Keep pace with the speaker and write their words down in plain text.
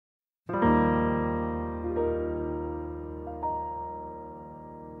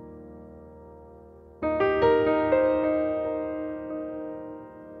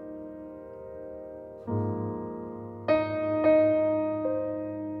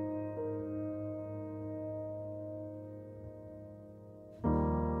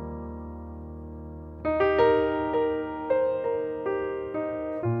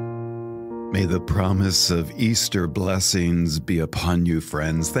May the promise of Easter blessings be upon you,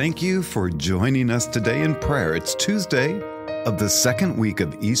 friends. Thank you for joining us today in prayer. It's Tuesday of the second week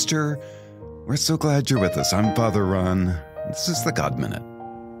of Easter. We're so glad you're with us. I'm Father Ron. This is the God Minute.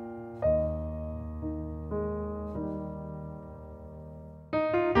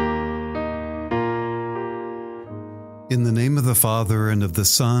 In the name of the Father, and of the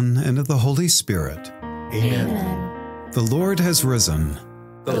Son, and of the Holy Spirit. Amen. The Lord has risen.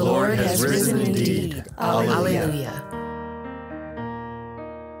 The Lord has risen indeed. Alleluia.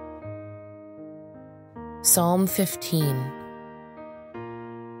 Psalm 15.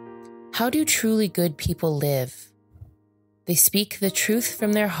 How do truly good people live? They speak the truth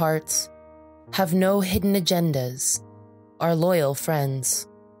from their hearts, have no hidden agendas, are loyal friends.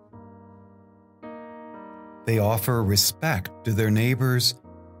 They offer respect to their neighbors,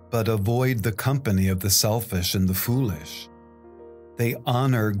 but avoid the company of the selfish and the foolish. They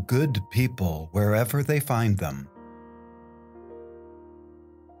honor good people wherever they find them.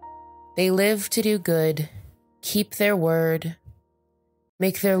 They live to do good, keep their word,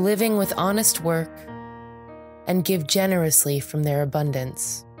 make their living with honest work, and give generously from their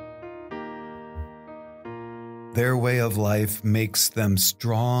abundance. Their way of life makes them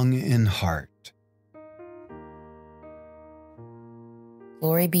strong in heart.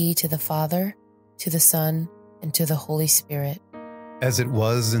 Glory be to the Father, to the Son, and to the Holy Spirit. As it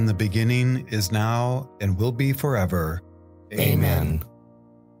was in the beginning, is now, and will be forever. Amen.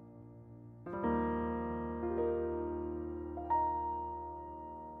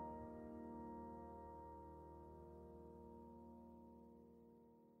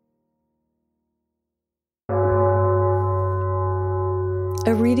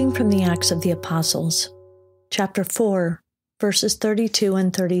 A reading from the Acts of the Apostles, chapter 4, verses 32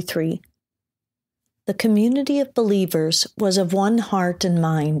 and 33. The community of believers was of one heart and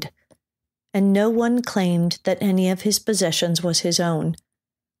mind, and no one claimed that any of his possessions was his own,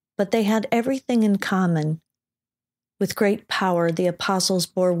 but they had everything in common. With great power the apostles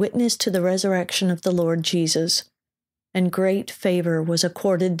bore witness to the resurrection of the Lord Jesus, and great favor was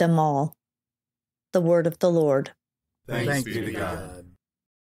accorded them all. The word of the Lord. Thanks be to God.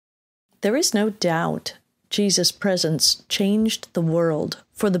 There is no doubt Jesus' presence changed the world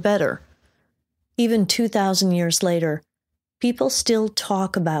for the better. Even 2,000 years later, people still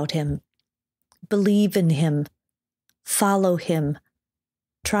talk about him, believe in him, follow him,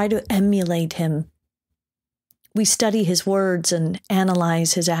 try to emulate him. We study his words and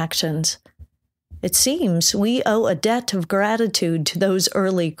analyze his actions. It seems we owe a debt of gratitude to those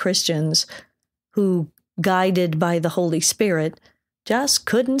early Christians who, guided by the Holy Spirit, just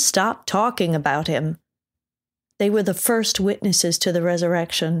couldn't stop talking about him. They were the first witnesses to the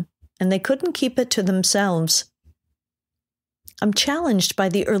resurrection, and they couldn't keep it to themselves. I'm challenged by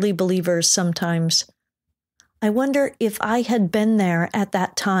the early believers sometimes. I wonder if I had been there at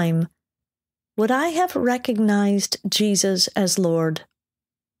that time, would I have recognized Jesus as Lord?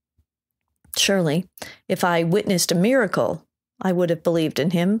 Surely, if I witnessed a miracle, I would have believed in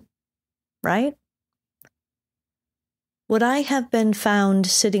him, right? Would I have been found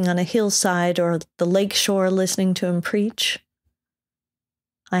sitting on a hillside or the lakeshore listening to him preach?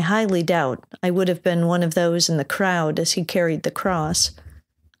 I highly doubt I would have been one of those in the crowd as he carried the cross.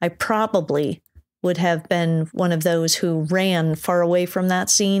 I probably would have been one of those who ran far away from that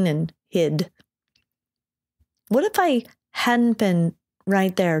scene and hid. What if I hadn't been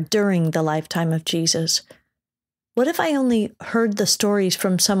right there during the lifetime of Jesus? What if I only heard the stories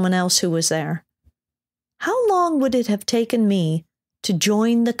from someone else who was there? How long would it have taken me to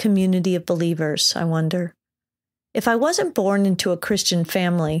join the community of believers, I wonder? If I wasn't born into a Christian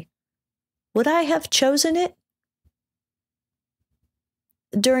family, would I have chosen it?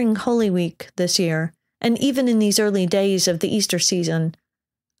 During Holy Week this year, and even in these early days of the Easter season,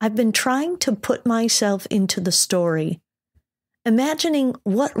 I've been trying to put myself into the story, imagining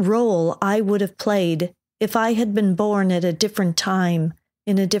what role I would have played if I had been born at a different time,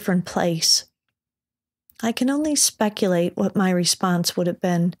 in a different place. I can only speculate what my response would have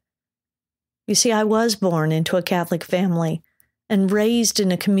been. You see, I was born into a Catholic family and raised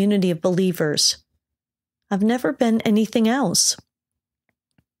in a community of believers. I've never been anything else.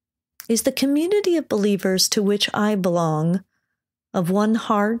 Is the community of believers to which I belong of one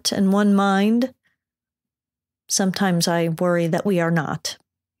heart and one mind? Sometimes I worry that we are not.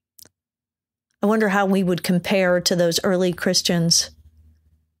 I wonder how we would compare to those early Christians.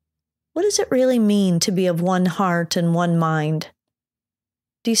 What does it really mean to be of one heart and one mind?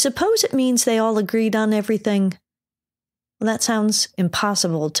 Do you suppose it means they all agreed on everything? Well, that sounds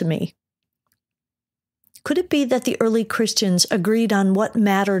impossible to me. Could it be that the early Christians agreed on what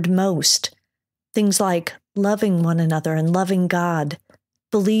mattered most Things like loving one another and loving God,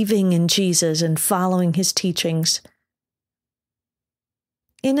 believing in Jesus and following his teachings.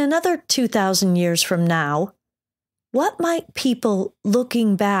 In another 2,000 years from now, what might people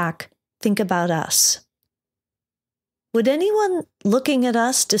looking back think about us? Would anyone looking at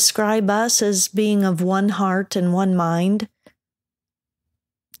us describe us as being of one heart and one mind?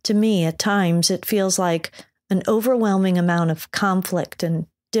 To me, at times, it feels like an overwhelming amount of conflict and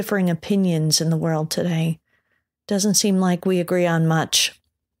differing opinions in the world today. Doesn't seem like we agree on much.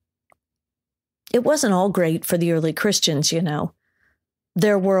 It wasn't all great for the early Christians, you know.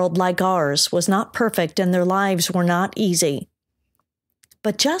 Their world, like ours, was not perfect and their lives were not easy.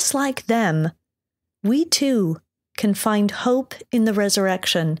 But just like them, we too can find hope in the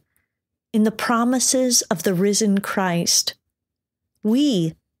resurrection, in the promises of the risen Christ.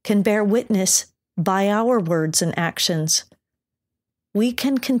 We can bear witness by our words and actions. We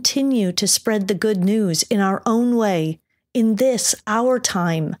can continue to spread the good news in our own way, in this, our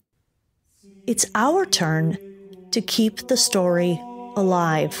time. It's our turn to keep the story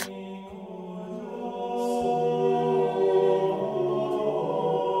alive.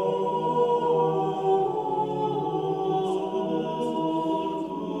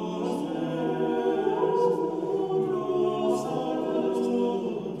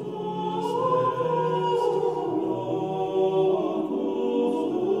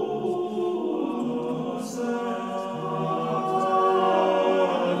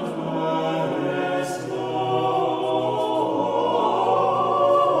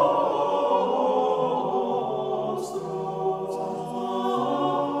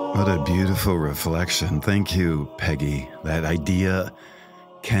 What a beautiful reflection. Thank you, Peggy. That idea,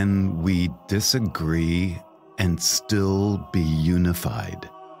 can we disagree and still be unified?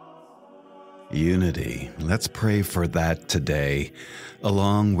 Unity. Let's pray for that today,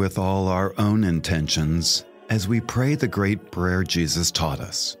 along with all our own intentions, as we pray the great prayer Jesus taught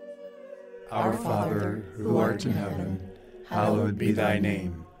us. Our Father, who art in heaven, hallowed be thy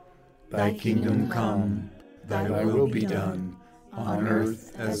name. Thy kingdom come, thy will be done, on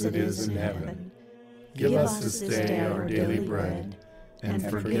earth as it is in heaven. Give us this day our daily bread, and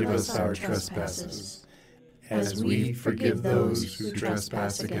forgive us our trespasses, as we forgive those who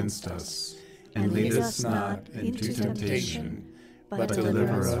trespass against us. And lead us not into temptation, but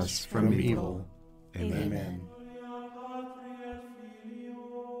deliver us from evil. Amen.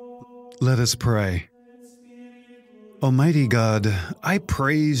 Let us pray. Almighty God, I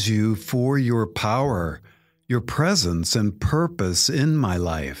praise you for your power, your presence and purpose in my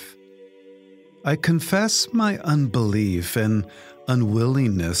life. I confess my unbelief and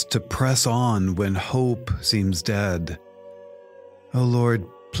unwillingness to press on when hope seems dead. O Lord,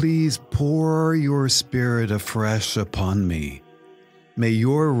 please pour your Spirit afresh upon me. May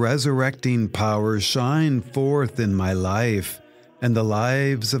your resurrecting power shine forth in my life and the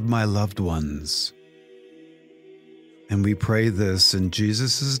lives of my loved ones. And we pray this in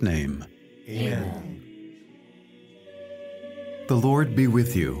Jesus' name. Amen. The Lord be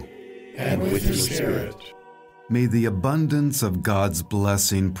with you. And with your spirit. May the abundance of God's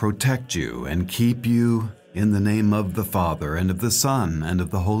blessing protect you and keep you in the name of the Father, and of the Son, and of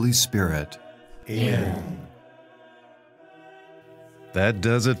the Holy Spirit. Amen. That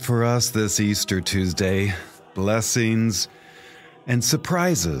does it for us this Easter Tuesday. Blessings and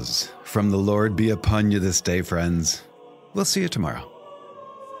surprises from the Lord be upon you this day, friends. We'll see you tomorrow.